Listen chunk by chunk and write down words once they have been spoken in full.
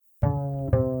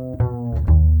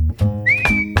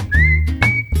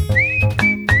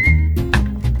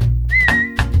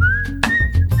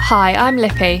Hi, I'm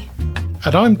Lippy.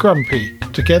 And I'm Grumpy.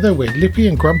 Together we're Lippy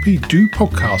and Grumpy Do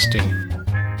Podcasting.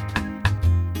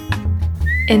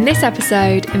 In this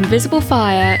episode, Invisible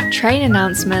Fire, train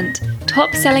announcement,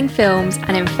 top-selling films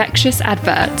and infectious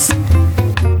adverts.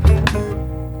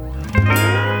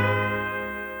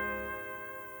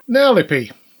 Now,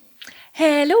 Lippy.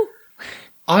 Hello.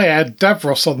 I had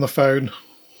Davros on the phone.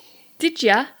 Did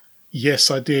ya?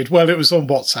 Yes, I did. Well, it was on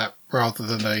WhatsApp rather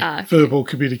than a verbal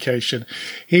communication.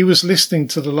 He was listening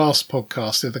to the last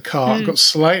podcast in the car and got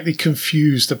slightly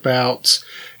confused about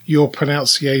your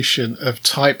pronunciation of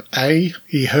type A.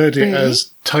 He heard it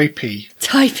as typey.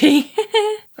 Typey.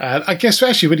 And I guess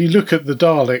actually when you look at the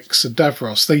Daleks and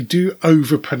Davros, they do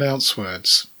overpronounce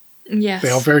words. Yes. They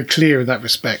are very clear in that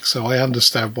respect, so I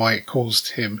understand why it caused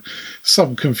him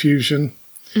some confusion.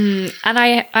 And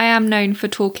I am known for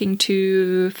talking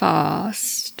too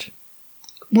fast.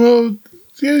 Well,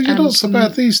 yeah, you're not so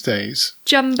bad these days.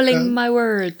 Jumbling my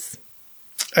words.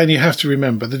 And you have to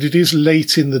remember that it is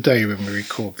late in the day when we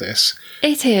record this.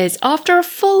 It is, after a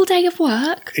full day of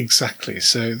work. Exactly,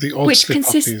 so the odd which slip up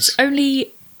consists is...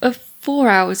 only of 4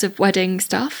 hours of wedding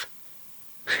stuff.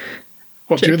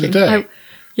 What, during the day?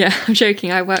 I'm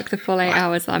joking. I work the full 8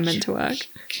 hours that I'm meant to work.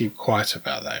 Keep quiet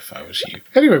about that if I was you.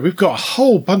 Anyway, we've got a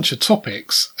whole bunch of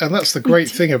topics, and that's the great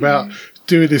thing about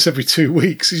doing this every 2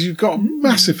 weeks, is you've got a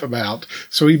massive amount.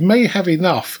 So we may have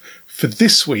enough for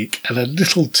this week and a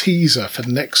little teaser for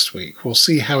next week. We'll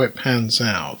see how it pans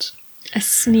out. A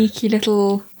sneaky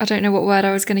little... I don't know what word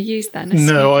I was going to use then.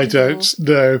 No, I don't.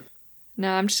 No.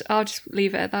 No, I'll just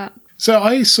leave it at that. So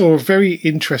I saw a very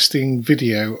interesting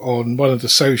video on one of the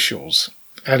socials,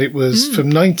 and it was from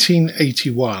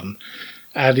 1981,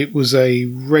 and it was a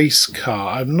race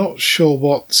car. I'm not sure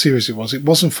what series it was. It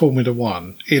wasn't Formula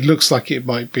One. It looks like it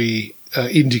might be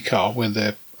IndyCar, where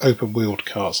they're open-wheeled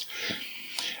cars.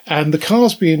 And the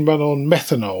car's being run on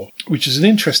methanol, which is an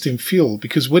interesting fuel,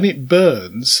 because when it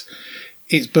burns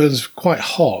quite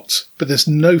hot, but there's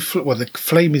no... the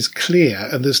flame is clear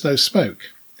and there's no smoke.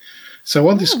 So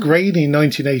on this grainy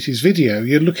 1980s video,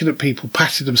 you're looking at people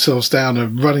patting themselves down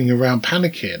and running around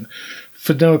panicking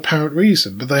for no apparent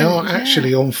reason, but they are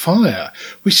actually on fire,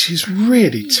 which is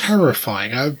really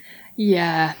terrifying.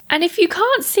 Yeah. And if you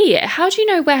can't see it, how do you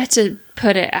know where to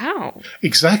put it out?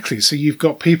 Exactly. So you've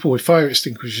got people with fire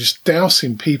extinguishers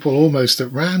dousing people almost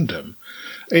at random.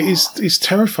 It's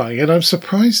terrifying, and I'm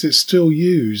surprised it's still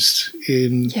used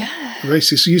in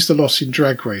races. It's used a lot in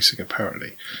drag racing,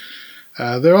 apparently.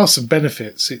 There are some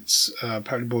benefits. It's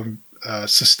apparently more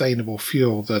sustainable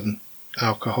fuel than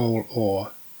alcohol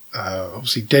or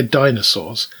obviously dead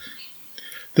dinosaurs.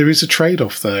 There is a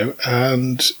trade-off, though,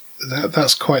 and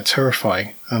that's quite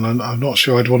terrifying. And I'm not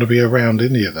sure I'd want to be around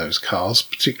any of those cars,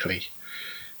 particularly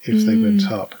if they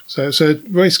went up. So it's a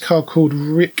race car called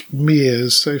Rick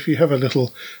Mears. So if you have a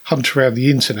little hunt around the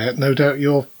internet, no doubt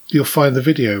you'll find the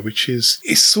video, which it's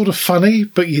sort of funny,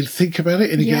 but you think about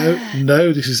it and you go,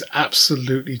 no, this is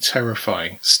absolutely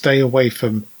terrifying. Stay away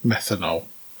from methanol.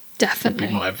 Definitely.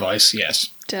 Would be my advice, yes.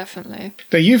 Definitely.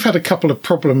 Now, you've had a couple of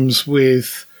problems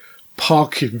with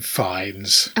parking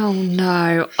fines. Oh,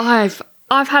 no. I've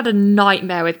had a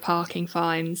nightmare with parking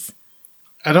fines.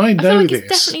 And I know feel like this.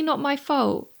 It's definitely not my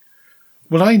fault.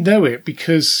 Well, I know it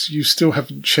because you still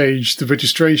haven't changed the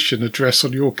registration address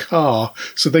on your car,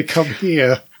 so they come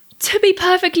here. To be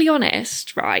perfectly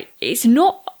honest, right, it's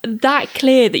not that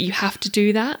clear that you have to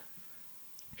do that.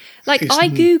 Like, I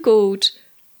Googled,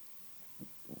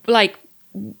 like,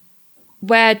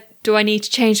 where do I need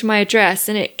to change my address?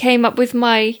 And it came up with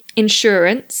my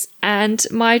insurance and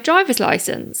my driver's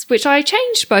license, which I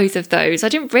changed both of those. I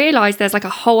didn't realise there's like a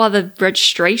whole other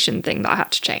registration thing that I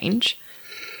had to change.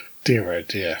 Dear, oh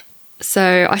dear.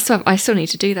 So I still need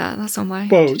to do that. That's on my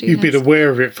Well, to-do you've list. been aware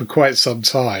of it for quite some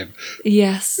time.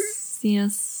 Yes.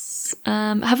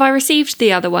 Have I received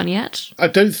the other one yet? I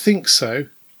don't think so.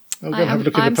 I'm going to have a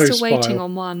look at the post I'm still waiting file.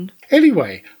 on one.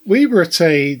 Anyway, we were at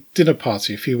a dinner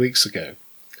party a few weeks ago,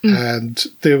 and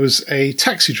there was a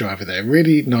taxi driver there,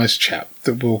 really nice chap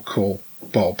that we'll call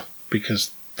Bob,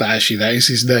 because that is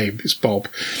his name, it's Bob.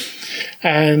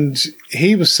 And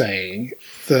he was saying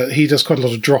that he does quite a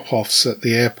lot of drop-offs at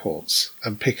the airports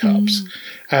and pickups.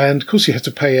 And, of course, you have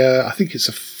to pay, I think it's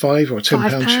a £5 or a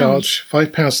 £10 charge,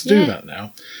 £5 to do that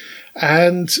now.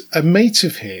 And a mate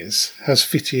of his has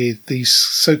fitted these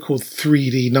so-called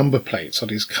 3D number plates on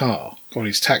his car, on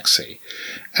his taxi,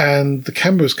 and the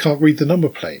cameras can't read the number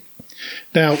plate.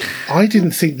 Now, I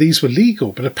didn't think these were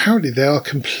legal, but apparently they are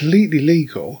completely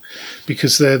legal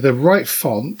because they're the right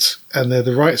font and they're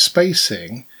the right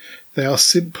spacing. They are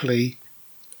simply,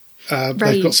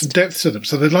 they've got some depth to them.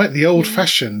 So they're like the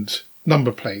old-fashioned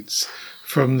number plates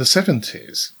from the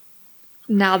 70s.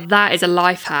 Now that is a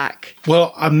life hack.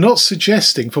 Well, I'm not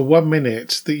suggesting for 1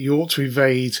 minute that you ought to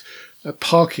evade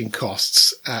parking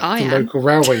costs at the local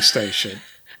railway station.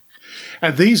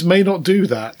 And these may not do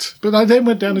that. But I then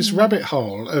went down this rabbit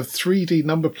hole of 3D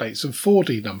number plates and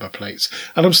 4D number plates.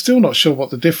 And I'm still not sure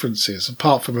what the difference is,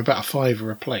 apart from about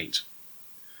 £5 a plate.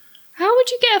 How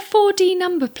would you get a 4D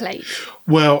number plate?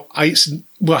 Well,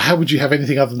 how would you have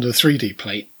anything other than a 3D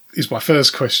plate, is my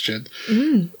first question.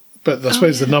 But I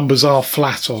suppose the numbers are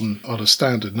flat on a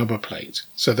standard number plate.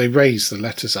 So they raise the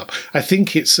letters up. I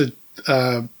think it's a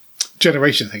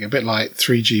generation thing, a bit like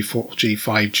 3G, 4G,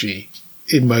 5G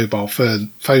in mobile phone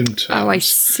terms. Oh, I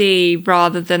see.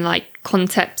 Rather than like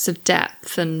concepts of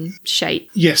depth and shape.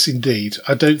 Yes, indeed.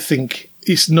 I don't think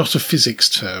it's not a physics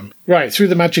term. Right, through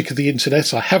the magic of the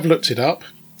internet, I have looked it up.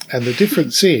 And the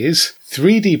difference is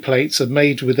 3D plates are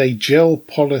made with a gel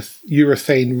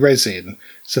polyurethane resin.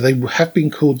 So they have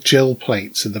been called gel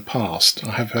plates in the past.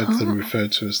 I have heard them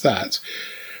referred to as that.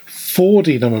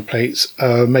 4D number plates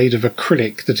are made of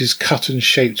acrylic that is cut and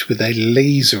shaped with a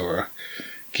laser,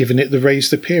 giving it the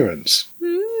raised appearance.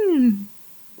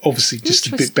 Obviously, just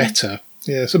a bit better.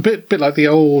 Yeah, it's a bit like the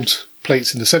old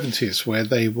plates in the 70s where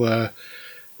they were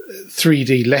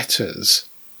 3D letters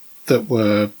that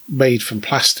were made from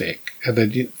plastic, and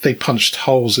then they punched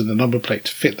holes in the number plate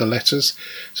to fit the letters.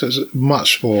 So it was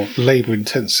much more labour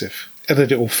intensive. And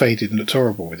then it all faded and looked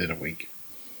horrible within a week.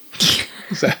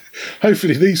 So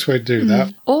hopefully these won't do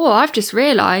that. Oh, I've just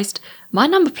realised my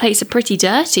number plates are pretty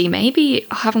dirty. Maybe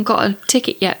I haven't got a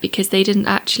ticket yet because they didn't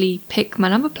actually pick my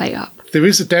number plate up. There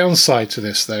is a downside to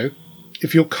this, though.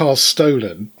 If your car's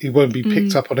stolen, it won't be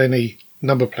picked up on any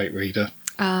number plate reader.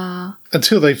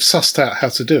 Until they've sussed out how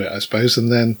to do it, I suppose,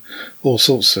 and then all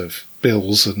sorts of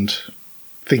bills and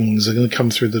things are going to come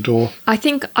through the door. I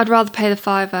think I'd rather pay the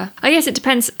 £5. I guess it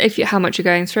depends how much you're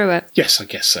going through it. Yes, I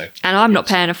guess so. And I'm not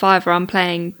paying a £5. I'm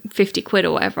paying 50 quid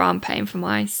or whatever I'm paying for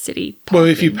my city parking. Well,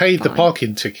 if you paid the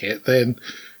parking ticket, then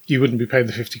you wouldn't be paying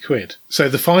the 50 quid. So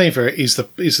the £5 is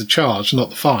the charge, not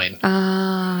the fine.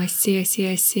 I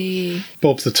see.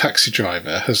 Bob, the taxi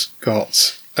driver, has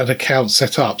got an account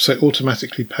set up, so it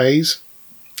automatically pays.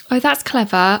 Oh, that's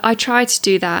clever. I tried to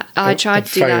do that. I tried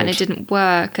to do that and it didn't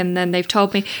work. And then they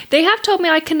have told me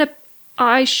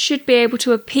I should be able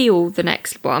to appeal the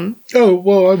next one. Oh,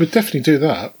 well, I would definitely do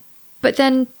that. But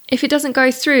then if it doesn't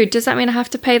go through, does that mean I have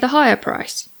to pay the higher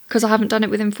price? Because I haven't done it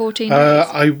within 14 days.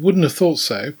 I wouldn't have thought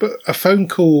so, but a phone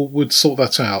call would sort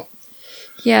that out.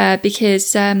 Yeah,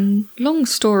 because long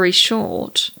story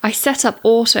short, I set up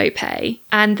autopay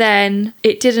and then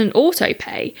it didn't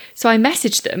autopay. So I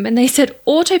messaged them and they said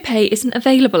autopay isn't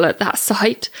available at that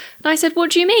site. And I said,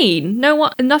 what do you mean?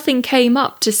 Nothing came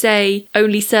up to say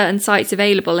only certain sites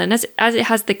available. And as it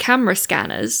has the camera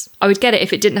scanners, I would get it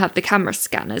if it didn't have the camera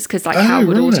scanners because how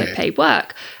would autopay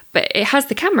work? But it has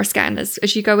the camera scanners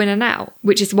as you go in and out,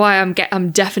 which is why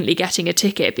I'm definitely getting a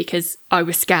ticket because I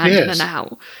was scanned in and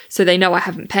out. So they know I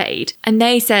haven't paid. And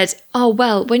they said, oh,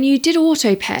 well, when you did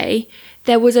autopay,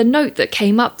 there was a note that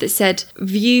came up that said,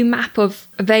 view map of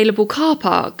available car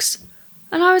parks.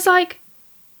 And I was like,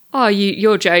 oh,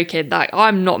 you're joking. Like,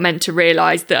 I'm not meant to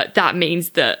realise that means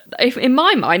that, if in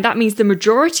my mind, that means the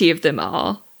majority of them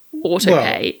are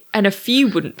autopay and a few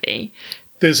wouldn't be.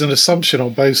 There's an assumption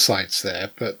on both sides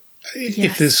there, but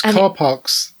if there's car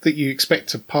parks that you expect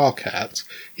to park at,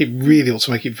 it really ought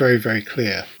to make it very, very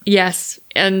clear. Yes,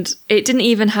 and it didn't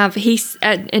even have...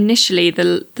 initially,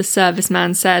 the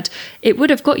serviceman said, it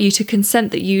would have got you to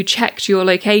consent that you checked your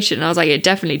location. And I was like, it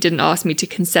definitely didn't ask me to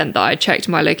consent that I checked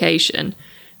my location. And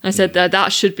I said,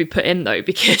 that should be put in, though,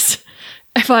 because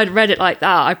if I'd read it like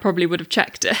that, I probably would have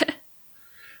checked it.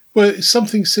 Well, it's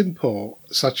something simple,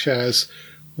 such as...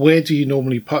 where do you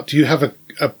normally park? Do you have a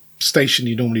station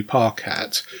you normally park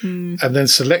at? And then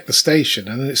select the station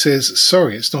and then it says,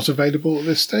 sorry, it's not available at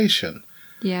this station.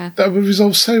 Yeah. That would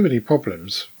resolve so many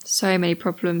problems. So many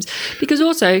problems. Because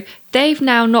also, they've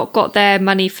now not got their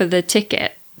money for the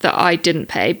ticket that I didn't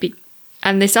pay.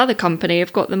 And this other company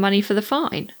have got the money for the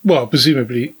fine. Well,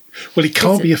 presumably... well, it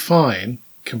can't be a fine.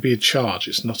 It can be a charge.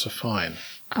 It's not a fine.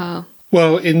 Oh.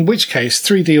 Well, in which case,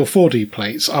 3D or 4D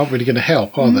plates aren't really going to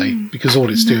help, are they? Because all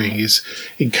it's doing is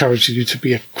encouraging you to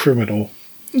be a criminal.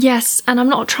 Yes, and I'm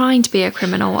not trying to be a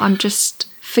criminal. I'm just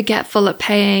forgetful at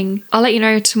paying. I'll let you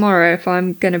know tomorrow if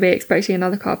I'm going to be expecting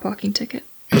another car parking ticket.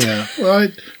 Yeah, well,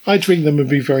 I'd ring them and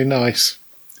be very nice.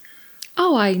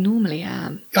 Oh, I normally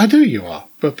am. I know you are,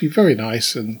 but be very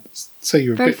nice and say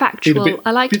you're very factual.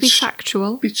 I like to be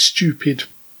factual. Bit stupid.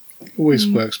 Always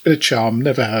works. Bit of charm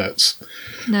never hurts.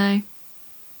 No.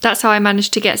 That's how I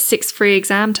managed to get 6 free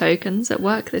exam tokens at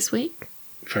work this week.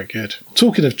 Very good.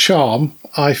 Talking of charm,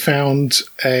 I found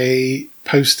a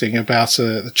posting about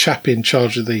the chap in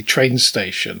charge of the train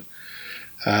station.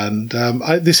 And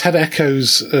this had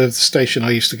echoes of the station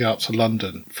I used to go up to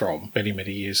London from many,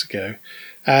 many years ago.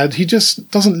 And he just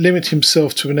doesn't limit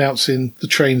himself to announcing the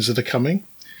trains that are coming.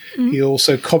 Mm. He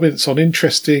also comments on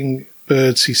interesting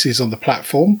birds he sees on the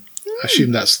platform. I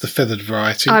assume that's the feathered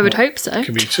variety. I would hope so.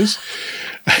 Commuters.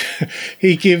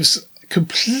 He gives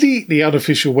completely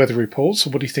unofficial weather reports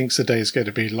on what he thinks the day is going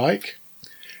to be like.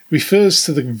 Refers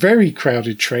to the very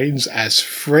crowded trains as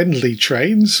friendly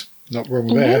trains. Not wrong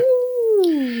there.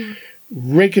 Ooh.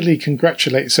 Regularly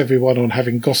congratulates everyone on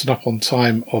having gotten up on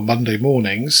time on Monday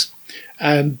mornings.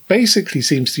 And basically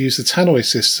seems to use the tannoy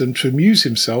system to amuse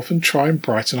himself and try and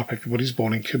brighten up everybody's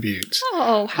morning commute.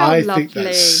 Oh, how lovely. I think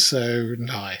that's so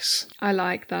nice. I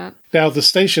like that. Now, the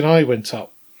station I went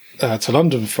up to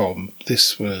London from,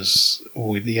 this was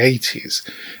in the 80s,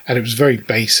 and it was very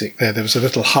basic there. There was a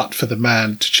little hut for the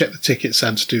man to check the tickets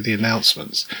and to do the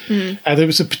announcements. Mm. And it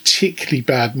was a particularly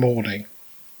bad morning.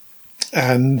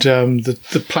 And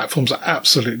the platforms are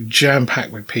absolutely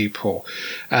jam-packed with people,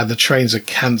 and the trains are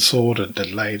cancelled and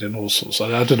delayed and all sorts.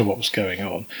 I don't know what was going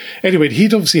on. Anyway,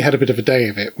 he'd obviously had a bit of a day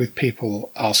of it with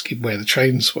people asking where the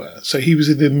trains were. So he was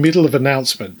in the middle of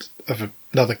announcement of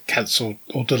another cancelled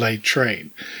or delayed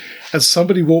train. And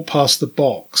somebody walked past the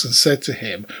box and said to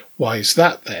him, "Why is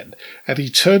that then?" And he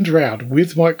turned around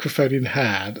with microphone in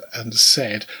hand and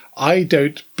said, "I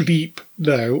don't bleep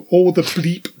know. All the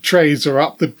bleep trains are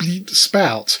up the bleep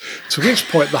spout." To which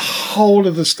point the whole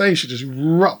of the station just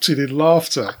erupted in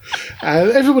laughter.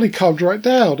 And everybody calmed right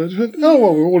down and went, "Oh,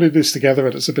 well, we're all in this together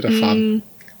and it's a bit of fun."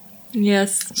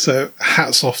 Yes. So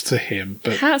hats off to him.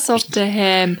 Hats off to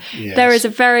him. Yes. There is a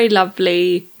very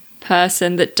lovely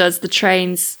person that does the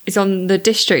trains, is on the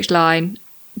District and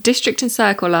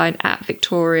Circle line at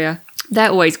Victoria. They're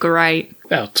always great.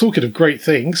 Now, talking of great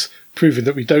things, proving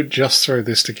that we don't just throw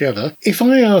this together, if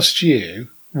I asked you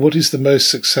what is the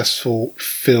most successful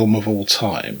film of all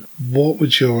time, what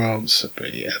would your answer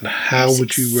be and how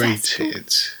would you rate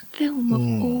it? Film of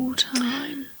all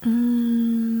time?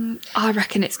 I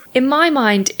reckon in my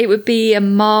mind, it would be a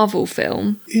Marvel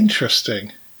film.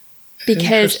 Interesting.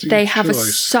 Because they have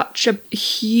such a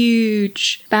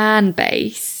huge fan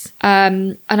base.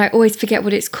 And I always forget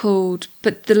what it's called.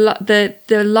 But the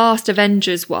last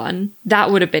Avengers one,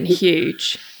 that would have been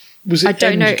huge. Was it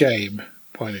Endgame,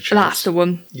 by any chance? That's the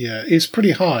one. Yeah, it's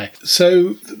pretty high.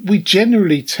 So we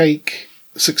generally take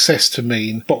success to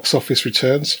mean box office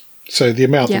returns. So the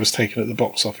amount that was taken at the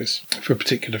box office for a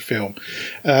particular film.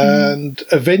 And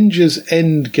Avengers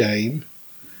Endgame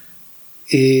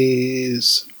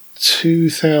is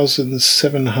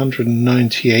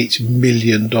 $2,798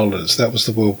 million. That was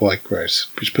the worldwide gross,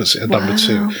 which puts it at number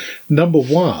 2. Number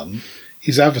 1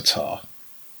 is Avatar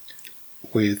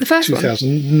with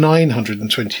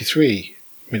 $2,923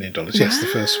 million. Yes, the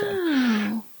first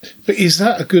one. But is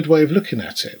that a good way of looking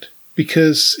at it?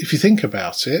 Because if you think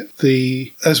about it,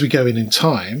 as we go in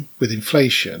time with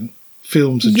inflation,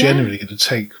 films are generally going to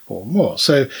take more and more.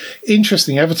 So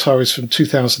interesting, Avatar is from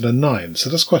 2009, so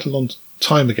that's quite a long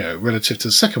time ago relative to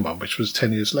the second one, which was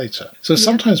 10 years later. So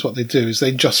sometimes what they do is they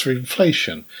adjust for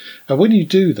inflation. And when you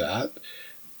do that,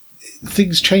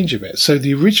 things change a bit. So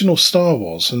the original Star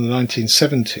Wars in the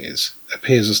 1970s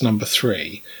appears as number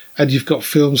 3, and you've got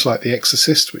films like The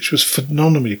Exorcist, which was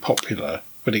phenomenally popular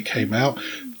when it came out,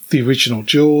 the original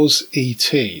Jaws,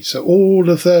 E.T. So all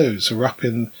of those are up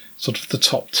in sort of the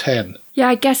top 10. Yeah,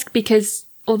 I guess because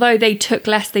although they took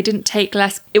less, they didn't take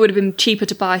less. It would have been cheaper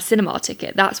to buy a cinema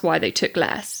ticket. That's why they took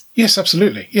less. Yes,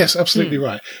 absolutely. Yes, absolutely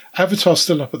right. Avatar's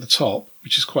still up at the top,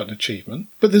 which is quite an achievement.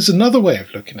 But there's another way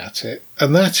of looking at it,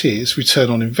 and that is return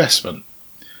on investment.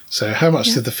 So how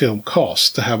much did the film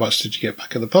cost to how much did you get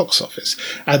back at the box office?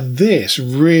 And this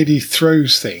really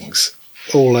throws things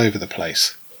all over the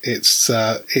place. It's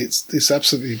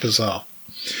absolutely bizarre.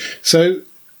 So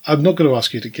I'm not going to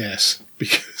ask you to guess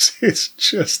because it's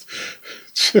just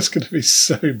going to be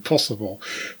so impossible.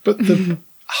 But the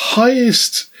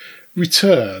highest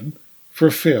return for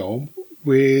a film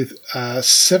with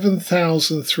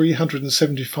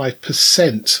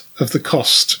 7,375% of the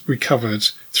cost recovered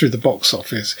through the box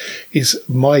office is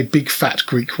My Big Fat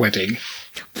Greek Wedding.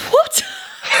 What?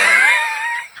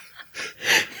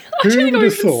 Who would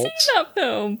have thought? Seen that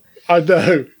film. I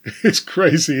know. It's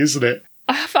crazy, isn't it?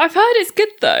 I've heard it's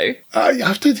good, though. I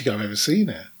don't think I've ever seen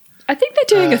it. I think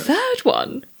they're doing a third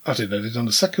one. I didn't know they'd done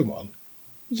a second one.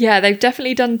 Yeah, they've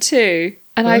definitely done 2.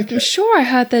 And I'm sure I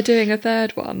heard they're doing a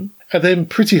third one. And then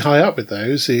pretty high up with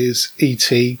those is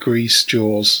E.T., Grease,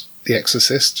 Jaws, The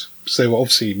Exorcist. So they were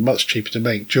obviously much cheaper to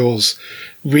make. Jaws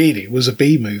really was a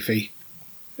B movie.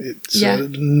 It's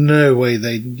no way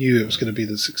they knew it was going to be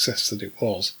the success that it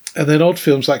was. And then odd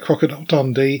films like Crocodile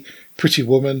Dundee, Pretty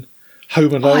Woman,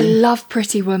 Home Alone. I love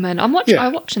Pretty Woman. I'm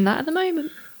watching that at the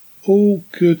moment. All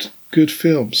good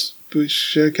films,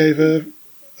 which gave a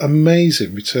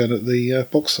amazing return at the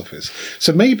box office.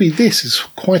 So maybe this is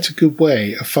quite a good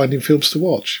way of finding films to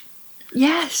watch.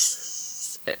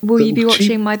 Yes. Will you be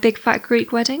watching My Big Fat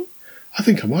Greek Wedding? I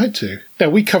think I might do. Now,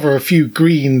 we cover a few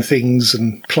green things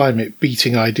and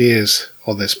climate-beating ideas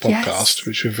on this podcast,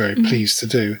 which we're very pleased to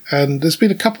do. And there's been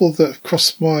a couple that have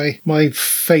crossed my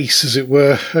face, as it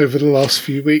were, over the last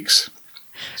few weeks.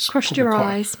 Crossed your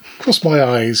eyes. Crossed my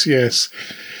eyes, yes.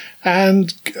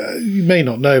 And you may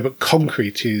not know, but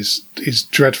concrete is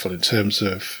dreadful in terms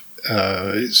of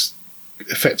its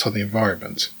effect on the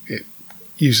environment. It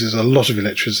uses a lot of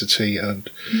electricity and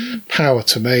power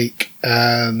to make,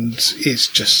 and it's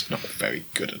just not very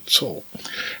good at all.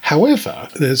 However,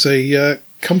 there's a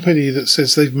company that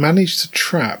says they've managed to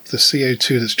trap the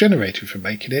CO2 that's generated from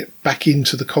making it back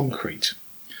into the concrete.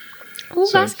 Oh,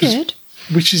 that's good.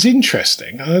 Which is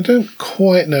interesting. And I don't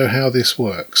quite know how this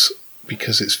works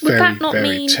because it's very,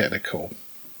 very technical.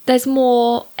 There's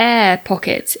more air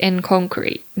pockets in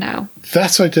concrete now.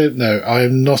 That I don't know. I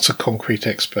am not a concrete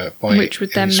expert by any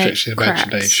stretch of the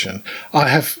imagination. I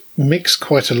have mixed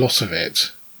quite a lot of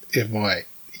it in my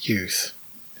youth,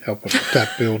 helping Dad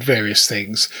build various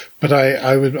things, but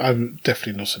I'm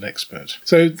definitely not an expert.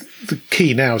 So the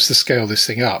key now is to scale this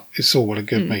thing up. It's all well and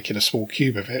good making a small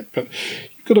cube of it, but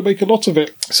you've got to make a lot of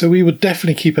it. So we would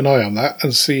definitely keep an eye on that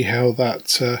and see how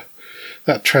that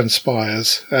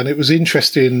transpires. And it was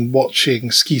interesting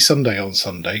watching Ski Sunday on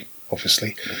Sunday,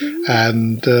 obviously,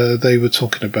 and they were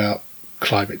talking about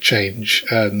climate change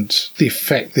and the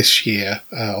effect this year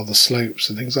on the slopes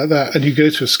and things like that. And you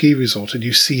go to a ski resort and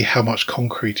you see how much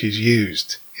concrete is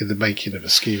used in the making of a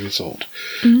ski resort.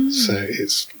 So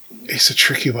it's a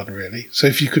tricky one, really. So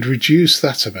if you could reduce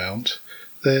that amount,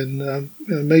 then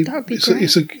maybe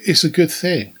it's a good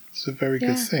thing. It's a very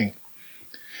good thing.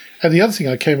 And the other thing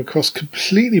I came across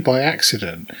completely by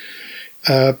accident,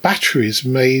 batteries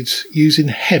made using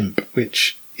hemp,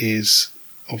 which is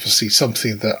obviously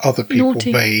something that other people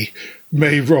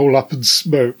may roll up and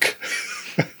smoke.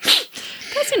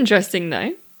 That's interesting,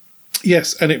 though.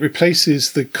 Yes, and it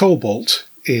replaces the cobalt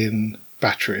in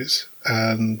batteries,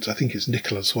 and I think it's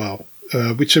nickel as well,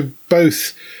 which are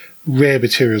both rare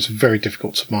materials, very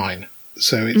difficult to mine.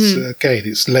 So it's again,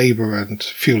 it's labour and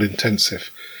fuel intensive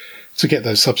to get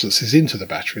those substances into the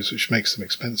batteries, which makes them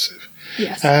expensive.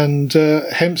 Yes. And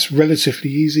hemp's relatively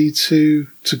easy to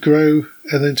grow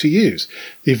and then to use.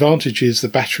 The advantage is the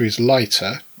battery is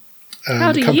lighter.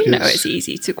 How do you know it's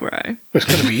easy to grow? Well, it's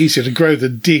going to be easier to grow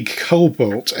than dig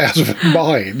cobalt out of a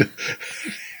mine.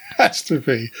 Has to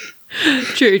be.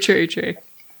 True.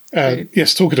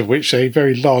 Yes, talking of which, a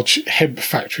very large hemp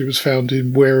factory was found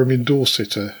in Wareham in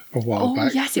Dorset a while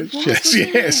back. Yes, it was.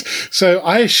 Yes. So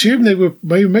I assume they were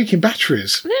making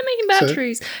batteries. They're making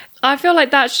batteries. I feel like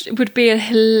that would be a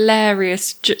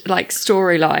hilarious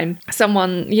storyline.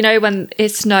 Someone, when it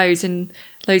snows and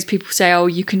those people say, "Oh,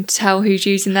 you can tell who's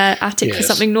using their attic for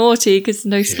something naughty because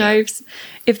no snows."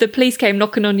 If the police came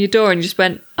knocking on your door and you just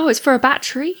went, "Oh, it's for a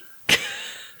battery."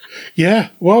 Yeah,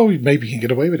 well, maybe you can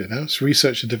get away with it now. It's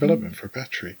research and development for a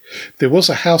battery. There was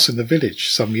a house in the village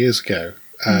some years ago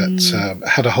that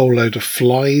had a whole load of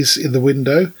flies in the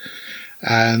window,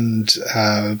 and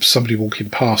somebody walking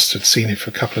past had seen it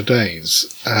for a couple of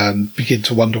days and began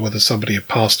to wonder whether somebody had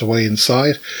passed away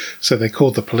inside. So they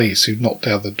called the police, who knocked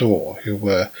down the door, who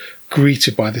were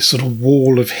greeted by this sort of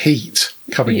wall of heat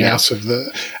coming out of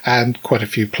and quite a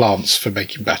few plants for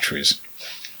making batteries.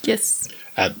 Yes.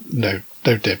 And no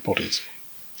dead bodies.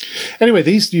 Anyway,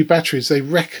 these new batteries, they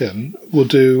reckon, will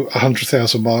do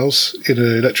 100,000 miles in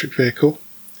an electric vehicle.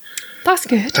 That's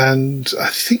good. And I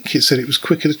think it said it was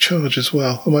quicker to charge as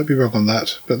well. I might be wrong on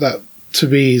that, but that, to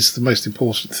me, is the most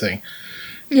important thing.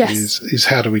 Yes. Is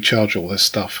how do we charge all this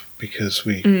stuff? Because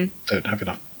we don't have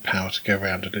enough power to go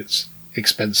around, and it's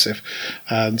expensive.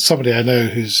 And somebody I know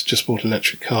who's just bought an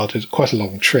electric car did quite a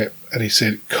long trip, and he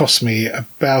said it cost me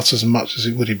about as much as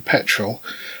it would in petrol,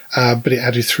 but it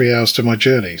added 3 hours to my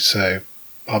journey. So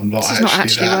I'm not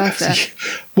actually worth it.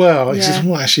 Well, he says I'm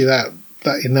not actually that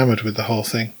enamoured with the whole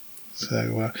thing.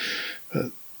 So,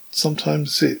 but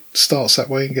sometimes it starts that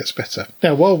way and gets better.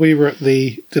 Now, while we were at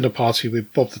the dinner party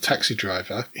with Bob the taxi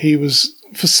driver, he was,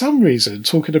 for some reason,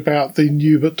 talking about the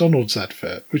new McDonald's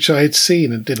advert, which I had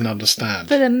seen and didn't understand.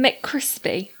 For the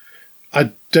McCrispy.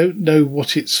 I don't know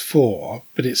what it's for,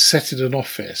 but it's set in an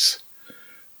office.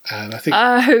 And I think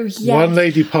one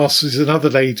lady passes another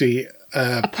lady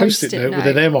a post-it note with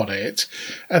an M on it,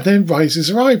 and then raises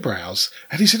her eyebrows.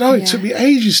 And he said, it took me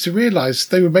ages to realise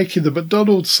they were making the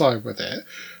McDonald's sign with it.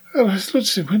 And I looked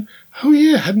at him and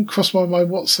went, hadn't crossed my mind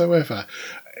whatsoever.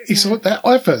 It's like that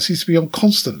advert seems to be on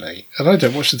constantly, and I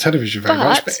don't watch the television very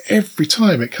much, but every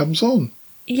time it comes on.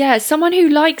 Yeah, someone who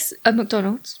likes a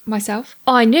McDonald's, myself,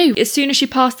 I knew as soon as she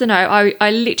passed the note,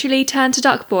 I literally turned to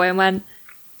Duck Boy and went,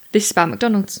 this is about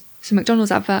McDonald's. It's a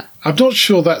McDonald's advert. I'm not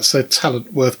sure that's a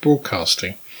talent worth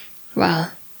broadcasting.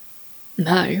 Well,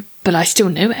 no, but I still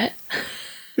knew it.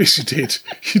 Yes, you did.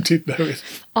 You did know it.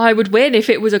 I would win if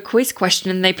it was a quiz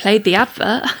question and they played the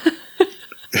advert.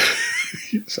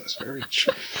 Yes, that's very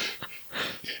true.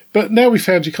 But now we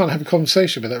found you can't have a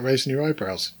conversation without raising your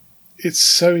eyebrows. It's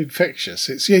so infectious.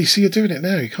 You see, you're doing it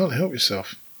now. You can't help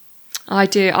yourself. I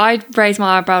do. I raise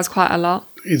my eyebrows quite a lot.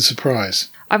 In surprise.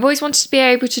 I've always wanted to be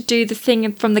able to do the thing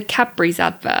from the Cadbury's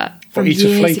advert. Or eat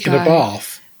a flake in a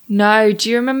bath. No, do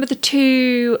you remember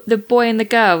the boy and the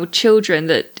girl, children,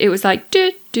 that it was like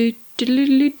do do do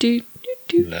do do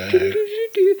do. No. Do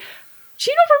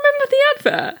you not remember the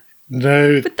advert?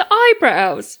 No. With the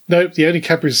eyebrows. No, the only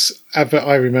Cadbury's advert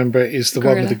I remember is the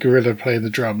one with the gorilla playing the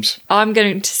drums. I'm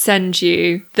going to send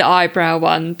you the eyebrow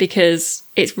one because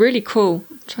it's really cool.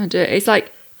 I'm trying to do it. It's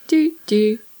like do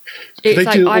do. It's they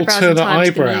like do eyebrows alternate and time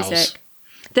to the eyebrows. music.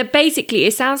 They're basically,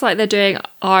 it sounds like they're doing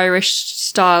Irish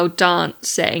style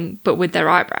dancing, but with their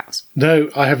eyebrows. No,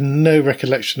 I have no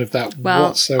recollection of that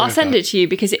whatsoever. I'll send it to you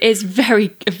because it is a very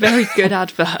good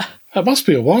advert. That must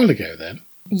be a while ago then.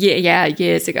 Yeah,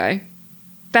 years ago.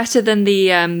 Better than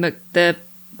the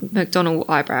McDonald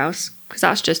eyebrows because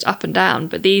that's just up and down.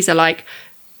 But these are like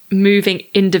moving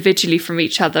individually from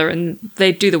each other, and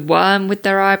they do the worm with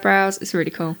their eyebrows. It's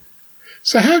really cool.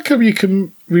 So how come you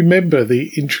can remember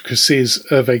the intricacies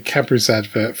of a Cadbury's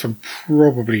advert from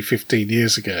probably 15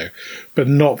 years ago, but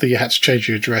not that you had to change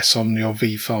your address on your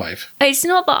V5? It's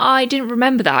not that I didn't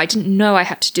remember that. I didn't know I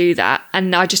had to do that,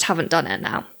 and I just haven't done it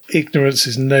now. Ignorance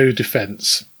is no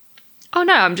defence. Oh,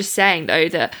 no, I'm just saying, though,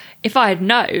 that if I had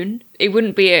known, it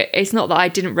wouldn't be... It's not that I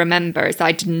didn't remember, it's that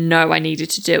I didn't know I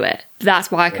needed to do it. That's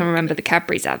why I can remember the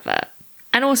Cadbury's advert.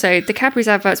 And also, the Cadbury's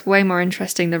advert's way more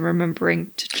interesting than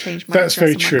remembering to change my address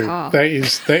very on true. My car. That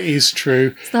is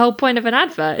true. It's the whole point of an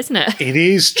advert, isn't it? It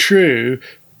is true,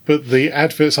 but the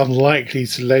advert's unlikely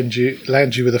to land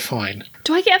you with a fine.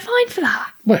 Do I get a fine for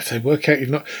that? Well, if they work out you've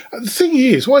not... The thing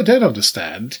is, what I don't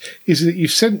understand is that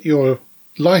you've sent your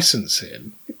licence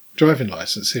in, driving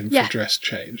licence in for address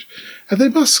change, and they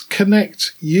must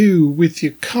connect you with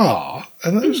your car,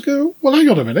 and they just go, well, hang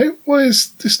on a minute, why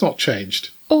is this not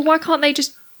changed? Or why can't they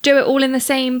just do it all in the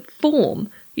same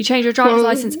form? You change your driver's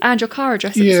licence and your car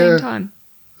address at the same time.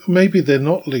 Maybe they're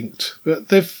not linked. But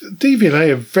DVLA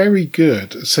are very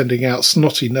good at sending out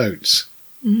snotty notes.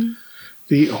 Mm-hmm.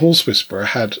 The Horse Whisperer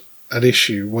had an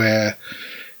issue where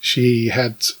she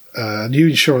had a new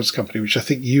insurance company, which I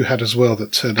think you had as well,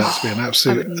 that turned out to be an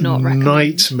absolute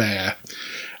nightmare.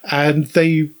 And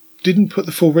they didn't put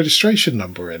the full registration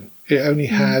number in. It only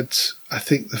had, I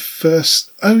think,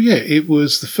 it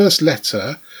was the first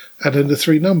letter and then the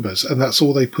 3 numbers, and that's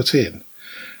all they put in.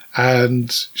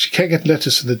 And she kept getting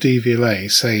letters from the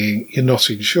DVLA saying, you're not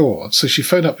insured. So she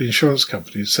phoned up the insurance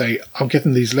company and say, I'm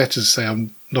getting these letters saying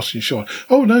I'm not insured.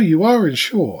 Oh, no, you are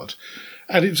insured.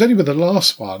 And it was only when the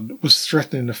last one was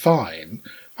threatening a fine.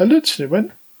 I looked at it and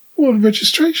went, well, the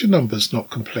registration number's not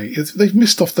complete. They've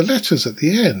missed off the letters at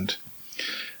the end.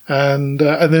 And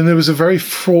then there was a very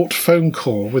fraught phone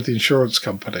call with the insurance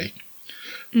company.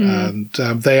 And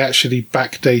they actually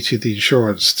backdated the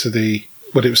insurance to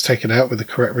when it was taken out with the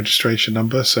correct registration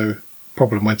number, so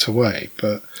problem went away.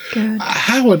 But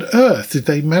how on earth did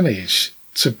they manage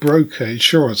to broker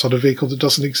insurance on a vehicle that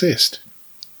doesn't exist?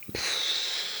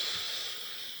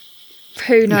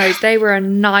 Who knows? They were a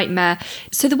nightmare.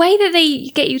 So the way that they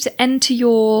get you to enter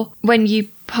when you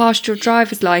passed your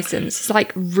driver's license is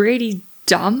like really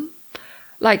dumb.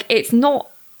 Like it's not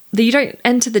that you don't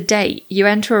enter the date, you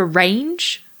enter a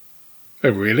range. Oh,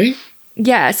 really?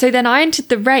 Yeah, so then I entered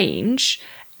the range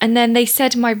and then they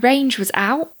said my range was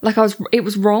out, like it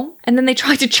was wrong, and then they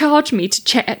tried to charge me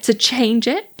to change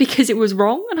it because it was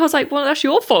wrong, and I was like, well, that's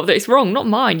your fault that it's wrong, not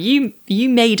mine. You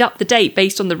made up the date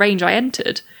based on the range I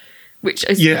entered. which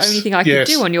is the only thing I could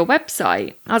do on your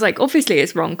website. I was like, obviously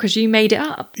it's wrong because you made it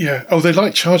up. Yeah. Oh, they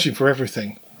like charging for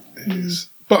everything.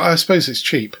 But I suppose it's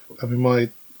cheap. I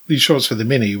mean, the insurance for the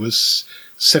Mini was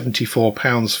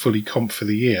 £74 fully comp for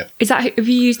the year. Is that, have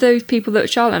you used those people that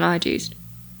Charlotte and I had used?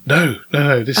 No.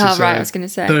 This is right, I was going to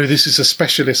say. No, this is a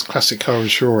specialist classic car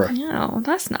insurer. Oh,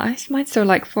 that's nice. Mine's still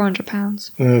like £400.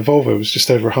 Volvo was just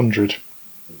over 100.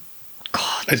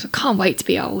 God, I can't wait to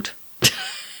be old.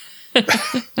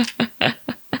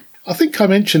 I think I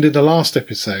mentioned in the last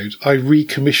episode, I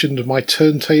recommissioned my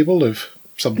turntable of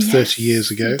some 30 years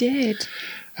ago. You did.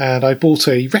 And I bought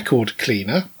a record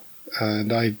cleaner.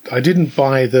 And I didn't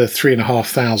buy the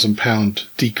 £3,500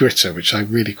 degritter, which I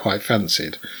really quite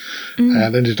fancied.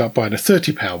 And ended up buying a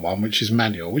 £30 one, which is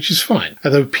manual, which is fine.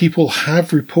 Although people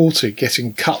have reported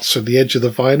getting cuts from the edge of the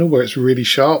vinyl where it's really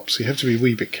sharp, so you have to be a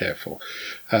wee bit careful.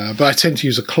 But I tend to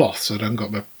use a cloth, so I don't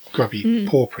got my grubby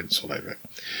paw prints all over it.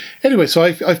 Anyway, so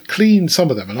I've cleaned some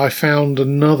of them, and I found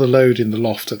another load in the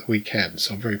loft at the weekend,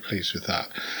 so I'm very pleased with that.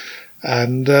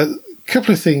 And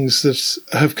couple of things that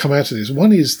have come out of this.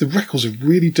 One is the records are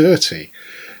really dirty.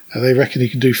 They reckon you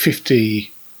can do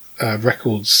 50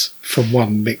 records from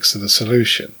one mix of the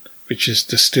solution, which is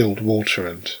distilled water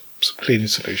and some cleaning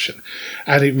solution.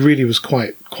 And it really was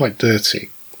quite dirty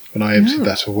when I emptied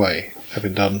that away,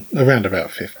 having done around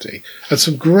about 50. And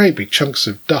some great big chunks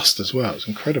of dust as well. It's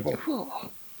incredible.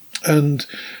 Cool. And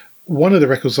one of the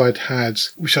records I'd had,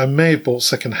 which I may have bought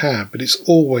second hand, but it's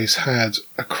always had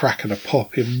a crack and a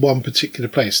pop in one particular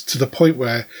place, to the point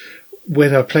where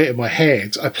when I play it in my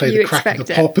head, I play the crack and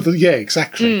the pop of the... Yeah,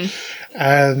 exactly.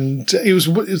 And it was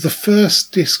the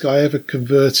first disc I ever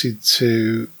converted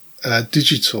to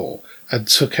digital and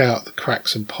took out the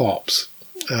cracks and pops.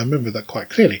 I remember that quite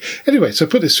clearly. Anyway, so I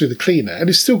put this through the cleaner, and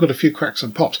it's still got a few cracks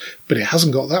and pops, but it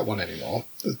hasn't got that one anymore,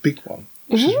 the big one.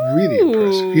 Which is really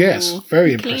impressive. Yes,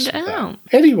 very impressive.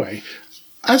 Anyway,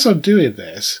 as I'm doing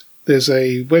this, there's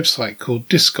a website called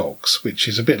Discogs, which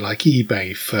is a bit like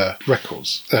eBay for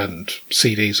records and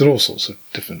CDs and all sorts of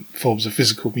different forms of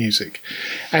physical music.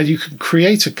 And you can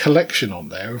create a collection on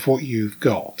there of what you've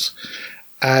got.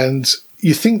 And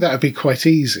you think that would be quite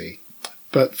easy.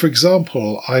 But, for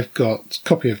example, I've got a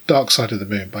copy of Dark Side of the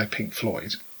Moon by Pink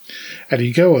Floyd. And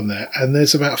you go on there, and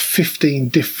there's about 15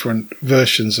 different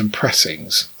versions and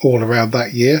pressings all around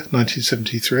that year,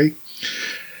 1973.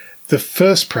 The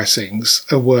first pressings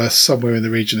are worth somewhere in the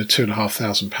region of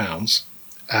 £2,500,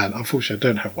 and unfortunately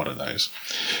I don't have one of those.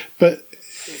 But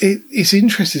it's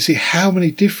interesting to see how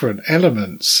many different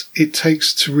elements it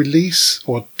takes to release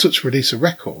a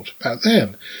record back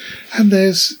then. And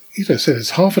there's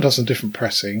half a dozen different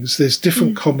pressings. There's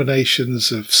different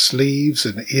combinations of sleeves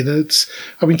and innards.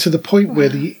 I mean, to the point where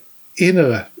the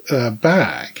inner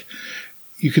bag,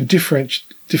 you can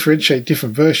differentiate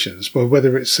different versions by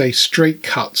whether it's a straight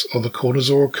cut on the corners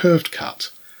or a curved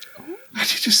cut.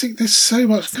 And you just think there's so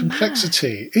much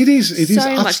complexity. It is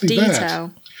utterly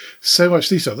bad. So much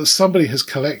detail that somebody has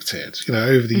collected,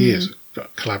 over the years.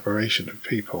 Collaboration of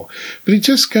people. But it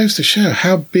just goes to show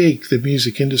how big the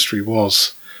music industry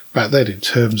was back then in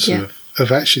terms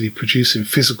of actually producing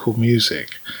physical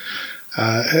music.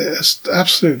 It's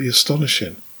absolutely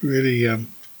astonishing. Really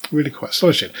quite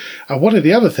astonishing. And one of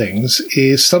the other things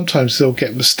is sometimes they'll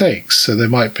get mistakes. So there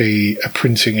might be a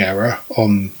printing error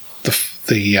on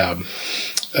the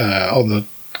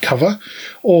cover,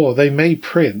 or they may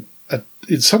print,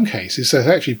 in some cases, they've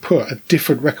actually put a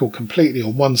different record completely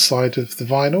on one side of the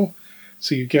vinyl.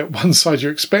 So you get one side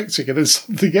you're expecting and then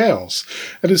something else.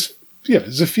 And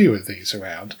there's a few of these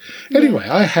around. Anyway,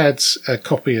 I had a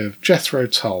copy of Jethro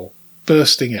Tull,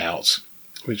 Bursting Out,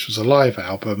 which was a live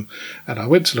album, and I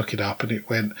went to look it up and it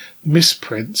went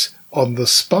misprint. On the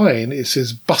spine, it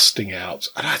says Busting Out.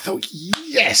 And I thought,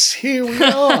 yes, here we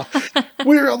are.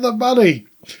 We're on the money.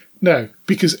 No,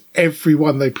 because every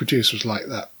one they produced was like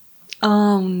that.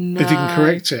 Oh, no. They didn't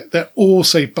correct it. They all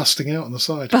say Busting Out on the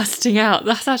side. Busting Out.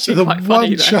 That's actually quite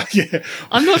funny, though.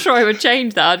 I'm not sure I would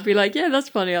change that. I'd be like, yeah, that's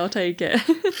funny. I'll take it.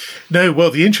 No,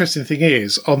 well, the interesting thing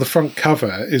is, on the front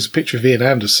cover is a picture of Ian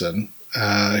Anderson,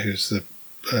 who's the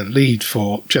lead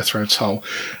for Jethro Tull,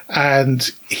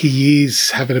 and he is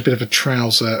having a bit of a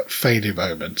trouser failure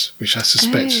moment, which I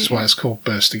suspect is why it's called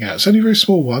Bursting Out. It's only a very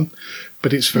small one,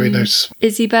 but it's very noticeable.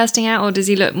 Is he bursting out, or does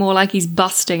he look more like he's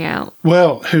busting out?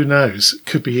 Well, who knows?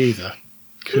 Could be either.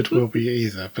 Could well be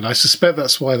either. But I suspect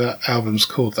that's why that album's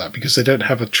called that, because they don't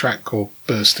have a track called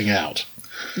Bursting Out.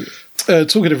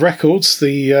 Talking of records,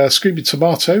 the Screaming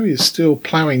Tomato is still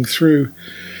ploughing through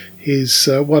his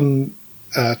one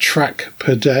track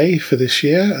per day for this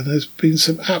year, and there's been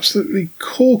some absolutely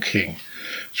corking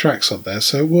tracks on there.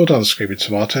 So well done, Screaming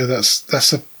Tomato.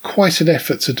 That's quite an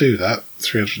effort to do that,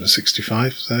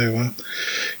 365. So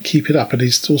keep it up. And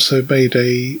he's also made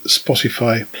a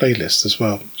Spotify playlist as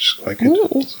well, which is quite good.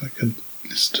 Ooh. So I can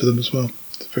listen to them as well.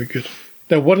 It's very good.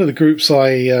 Now, one of the groups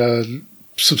I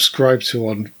subscribe to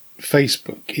on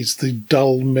Facebook is the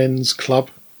Dull Men's Club,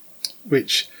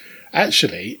 which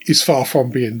actually is far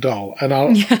from being dull. And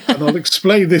I'll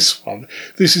explain this one.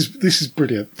 This is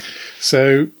brilliant.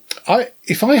 So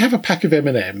if I have a pack of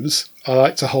M&Ms, I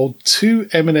like to hold 2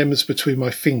 M&Ms between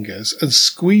my fingers and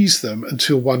squeeze them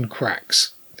until one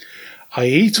cracks. I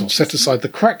eat or set aside the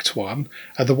cracked one,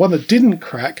 and the one that didn't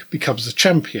crack becomes the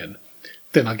champion.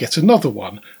 Then I get another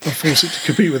one and force it to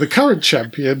compete with the current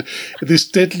champion in this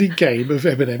deadly game of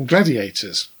M&M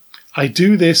gladiators. I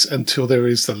do this until there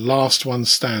is the last one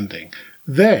standing.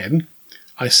 Then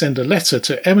I send a letter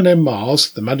to M&M Mars,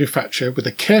 the manufacturer, with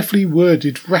a carefully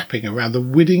worded wrapping around the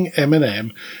winning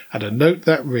M&M and a note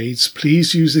that reads,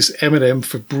 "Please use this M&M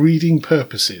for breeding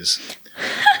purposes."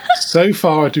 So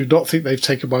far, I do not think they've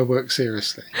taken my work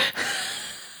seriously.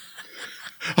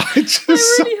 I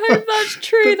really hope that's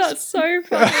true. That's so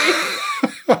funny.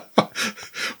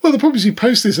 Well, the problem is you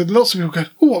post this and lots of people go,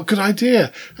 "Oh, what a good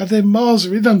idea." And then Mars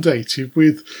are inundated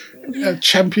with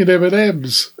champion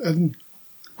M&Ms. And,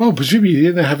 well, presumably you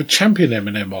didn't have a champion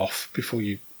M&M off before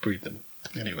you breed them.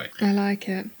 Anyway. I like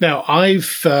it. Now,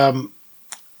 I've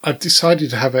decided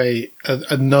to have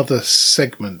another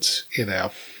segment in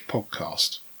our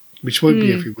podcast, which won't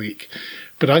be every week,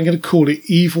 but I'm going to call it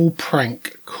Evil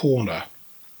Prank Corner.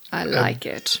 I like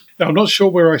it. Now, I'm not sure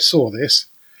where I saw this,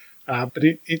 but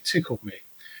it tickled me.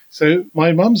 So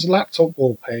my mum's laptop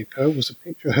wallpaper was a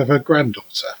picture of her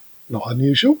granddaughter. Not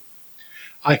unusual.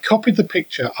 I copied the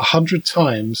picture 100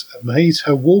 times and made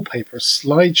her wallpaper a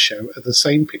slideshow of the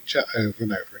same picture over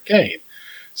and over again.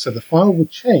 So the file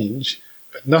would change,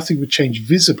 but nothing would change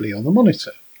visibly on the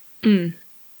monitor. The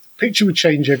picture would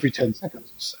change every 10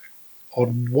 seconds or so.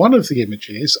 On one of the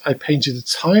images, I painted a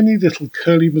tiny little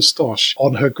curly moustache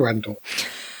on her granddaughter.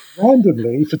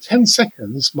 Randomly, for 10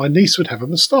 seconds, my niece would have a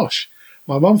moustache.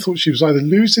 My mum thought she was either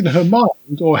losing her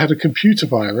mind or had a computer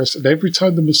virus, and every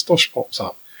time the moustache popped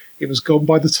up, it was gone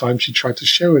by the time she tried to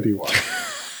show anyone.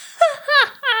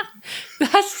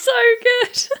 That's so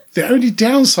good. The only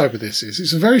downside with this is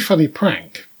it's a very funny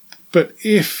prank, but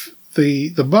if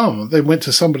the mum then went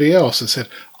to somebody else and said,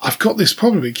 "I've got this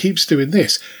problem, it keeps doing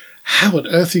this," how on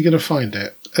earth are you going to find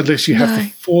it? Unless you have the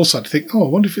foresight to think, "Oh, I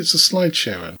wonder if it's a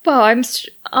slideshow." Well,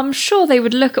 I'm sure they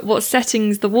would look at what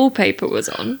settings the wallpaper was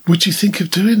on. Would you think of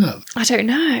doing that? I don't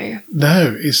know.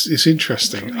 No, it's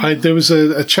interesting. There was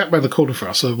a chap around the corner for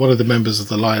us, one of the members of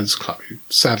the Lions Club, who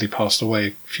sadly passed away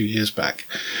a few years back.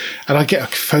 And I get a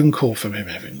phone call from him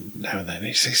every now and then.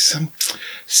 He says,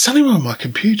 "Something wrong with my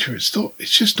computer. It's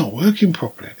just not working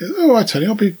properly." I go, "Oh, I tell you,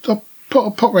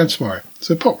 I'll pop round tomorrow."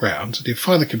 So I pop round and he'd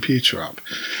fire the computer up.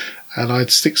 And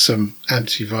I'd stick some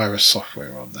antivirus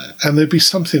software on there. And there'd be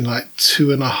something like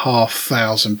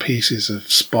 2,500 pieces of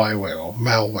spyware or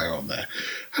malware on there.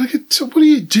 And I go, "So what are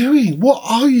you doing? What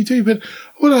are you doing?" But,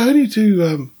 "Well, I only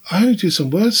do some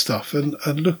Word stuff and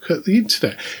look at the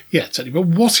internet." "Yeah, tell you, but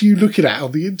what are you looking at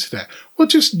on the internet?" "Well,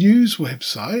 just news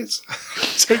websites."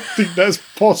 I don't think that's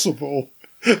possible.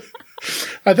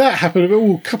 And that happened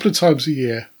a couple of times a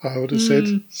year, I would have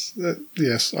said.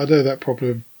 Yes, I know that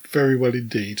problem very well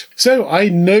indeed. So I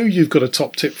know you've got a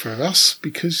top tip for us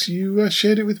because you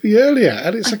shared it with me earlier,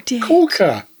 and it's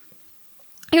corker.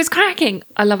 It was cracking.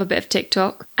 I love a bit of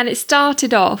TikTok. And it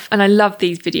started off, and I love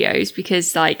these videos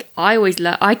because I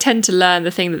tend to learn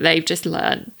the thing that they've just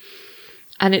learned.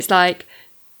 And it's like,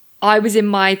 and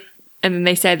then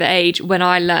they say the age when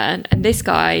I learned, and this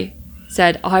guy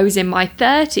said, "I was in my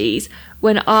 30s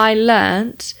when I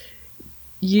learnt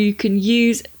you can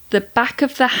use the back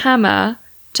of the hammer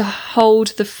to hold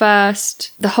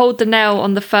the nail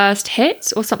on the first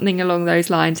hit," or something along those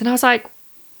lines. And I was like,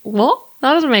 what?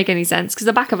 That doesn't make any sense, because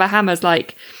the back of a hammer's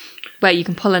like where you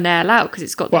can pull a nail out because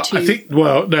it's got the two.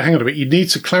 No, hang on a minute. You need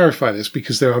to clarify this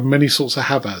because there are many sorts of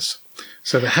hammers.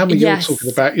 So the hammer you're talking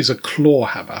about is a claw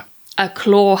hammer. A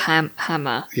claw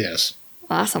hammer. Yes.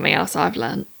 Well, that's something else I've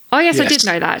learned. Oh, yes, I did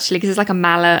know that actually, because it's like a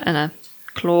mallet and a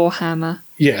claw hammer.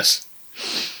 Yes.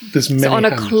 There's many So on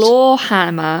hammers. a claw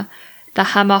hammer, the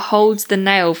hammer holds the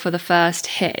nail for the first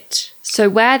hit. So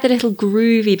where the little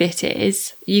groovy bit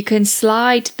is, you can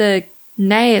slide the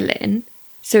nail in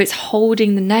so it's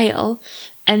holding the nail.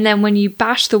 And then when you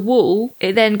bash the wool,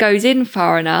 it then goes in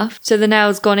far enough so the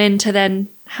nail's gone in to then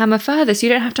hammer further. So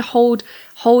you don't have to hold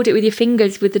it with your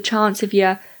fingers with the chance of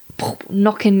your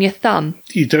knocking your thumb.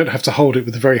 You don't have to hold it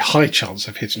with a very high chance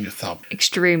of hitting your thumb.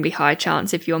 Extremely high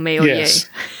chance if you're me or you.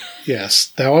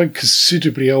 Yes. Now, I'm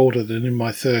considerably older than in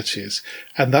my 30s,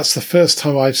 and that's the first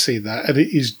time I've seen that, and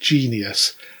it is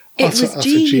genius. It was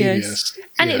genius.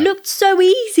 And it looked so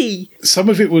easy. Some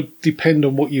of it would depend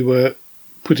on what you were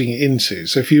putting it into.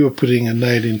 So if you were putting a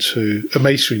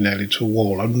masonry nail into a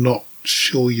wall, I'm not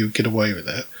sure you'd get away with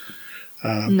it.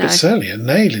 No. But certainly a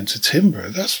nail into timber,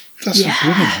 that's a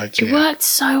brilliant idea. It worked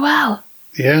so well.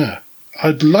 Yeah.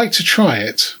 I'd like to try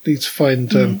it. Need to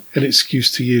find an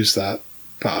excuse to use that.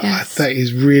 But that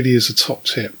really is a top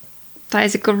tip. That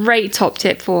is a great top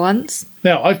tip for once.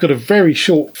 Now, I've got a very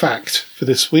short fact for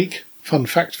this week, fun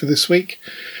fact for this week,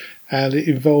 and it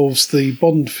involves the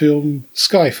Bond film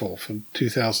Skyfall from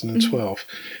 2012.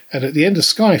 And at the end of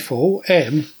Skyfall,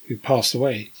 M, who passed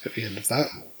away at the end of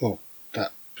that, well,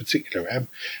 that particular M,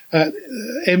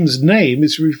 M's name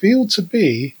is revealed to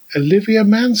be Olivia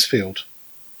Mansfield.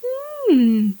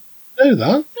 Know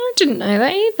that? I didn't know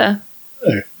that either.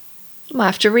 No. I might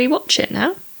have to rewatch it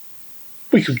now.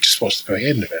 We could just watch the very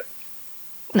end of it.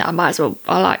 No, I might as well.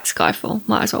 I like Skyfall.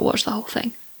 Might as well watch the whole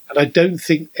thing. And I don't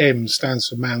think M stands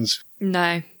for Mansfield.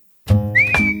 No.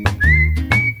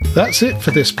 That's it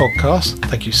for this podcast.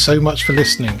 Thank you so much for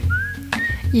listening.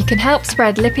 You can help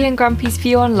spread Lippy and Grumpy's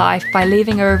view on life by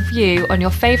leaving a review on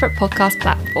your favourite podcast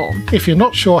platform. If you're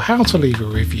not sure how to leave a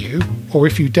review, or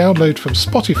if you download from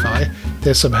Spotify,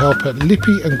 there's some help at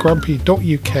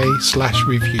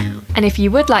lippyandgrumpy.uk/review. And if you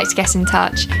would like to get in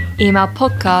touch, email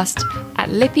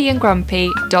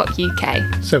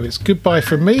podcast@lippyandgrumpy.uk. So it's goodbye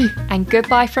from me. And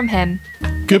goodbye from him.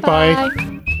 Goodbye. Goodbye.